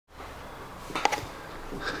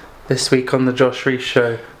This week on the Josh Rees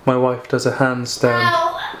Show, my wife does a handstand.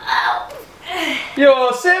 Ow, ow.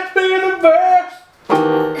 You're simply the best!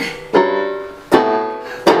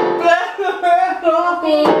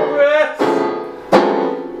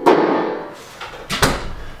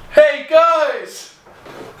 Hey guys!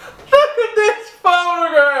 Look at this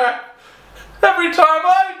photograph! Every time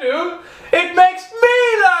I do, it makes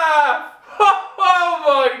me laugh! Oh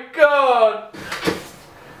my god!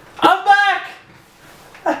 I'm back!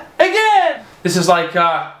 Again! This is like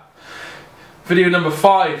video number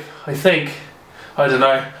 5, I think. I don't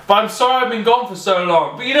know. But I'm sorry I've been gone for so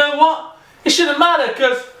long. But you know what? It shouldn't matter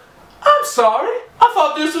because I'm sorry. I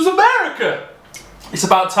thought this was America. It's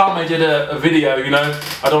about time I did a video, you know.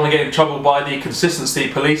 I don't want to get in trouble by the consistency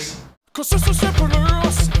police. Consistency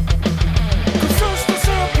police.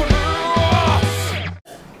 Consistency police.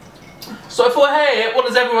 So I thought, hey, what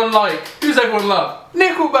does everyone like? Who's everyone love?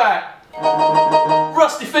 Nickelback.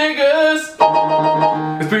 Rusty Fingers.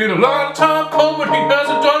 It's been a long time coming. He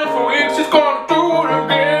hasn't done it for weeks. He's gonna do it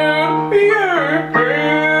again. Yeah.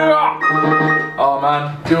 Oh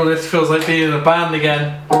man, you know, this feels like being in a band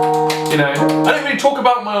again. You know, I didn't really talk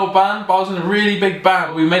about my old band, but I was in a really big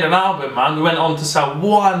band. We made an album, man. We went on to sell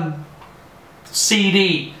 1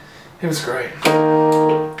 CD. It was great.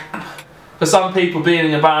 For some people, being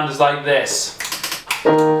in a band is like this.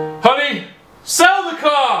 Honey, sell the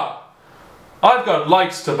car! I've got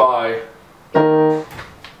lights to buy.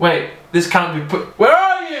 Wait, this can't be put. Where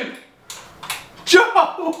are you?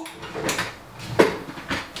 Joe!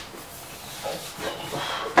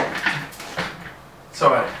 It's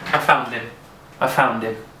alright, I found him. I found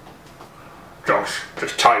him. Josh,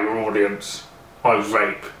 just tell your audience, I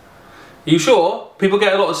vape. Are you sure? People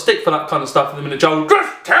get a lot of stick for that kind of stuff in the minute, Joe.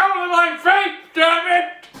 Just tell them I vape, damn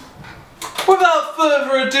it! Without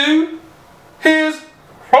further ado, here's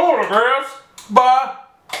Photographs by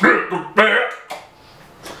Nickelback.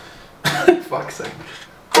 fuck's sake.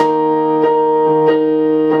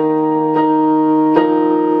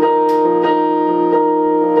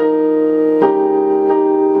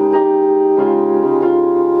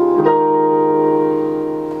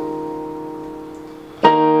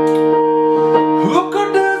 Look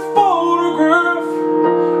at this photograph.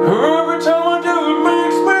 Every time I do it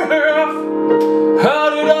makes me laugh. How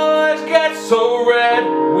did our eyes get so red?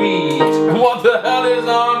 Weed. What the hell is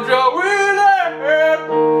on Joey's head?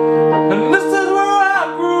 And this is where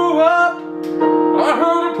I grew up. I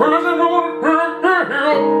heard a person on the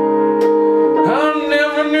hill. I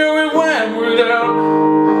never knew it went without.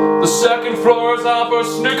 The second floor is off a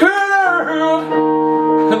sneaker.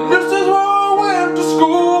 And this is where I went to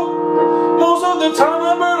school. Most of the time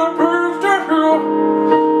I better preach to you.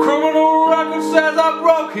 Criminal record says I've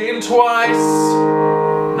broken twice.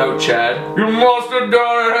 No, Chad. You must have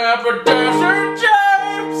done it half a dozen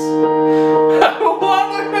James! I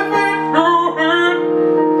wonder if it's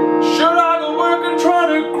true. Should I go work and try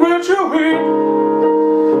to graduate?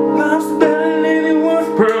 Life's better than anyone's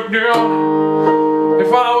Pep down.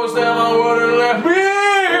 If I was them, I wouldn't let me.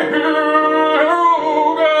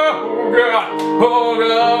 Oh God, oh God, oh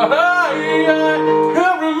God. I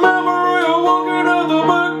remember we were walking out the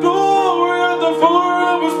back door. We had the floor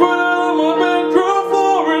and was spread out on my bedroom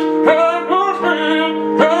floor. Hand to hand,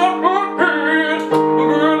 hand to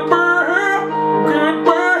hand.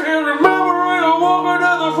 Goodbye. Remember we were walking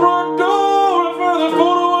out the front door. I found the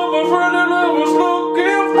photo of my friend and I was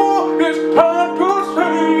looking for. It's time to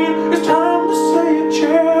say it. It's time to say it,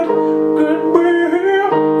 Chad. Goodbye,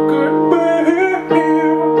 goodbye.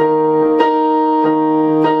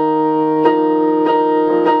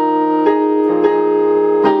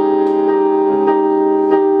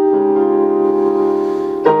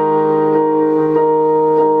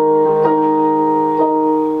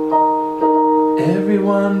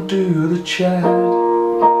 Everyone do the Chad,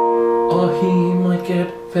 or he might get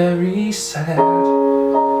very sad.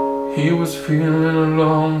 He was feeling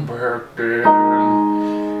alone back then.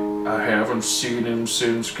 I haven't seen him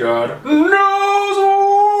since God knows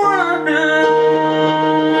when.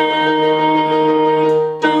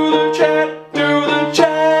 Do the Chad, do the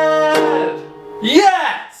Chad.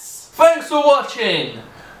 Yes! Thanks for watching.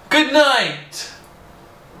 Good night.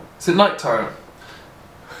 Is it night time?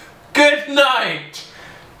 Good night.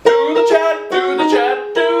 Do the Chad, do the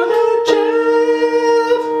Chad, do the Chad.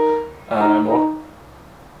 More.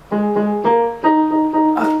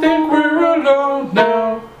 I think we're alone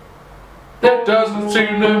now. There doesn't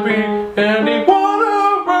seem to be anyone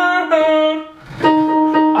around.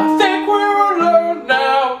 I think we're alone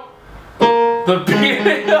now. The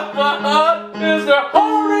beating of my heart is the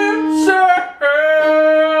only sound.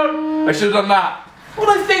 I should have done that. What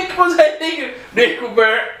I think was hitting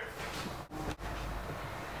Nickelback.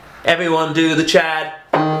 Everyone do the Chad.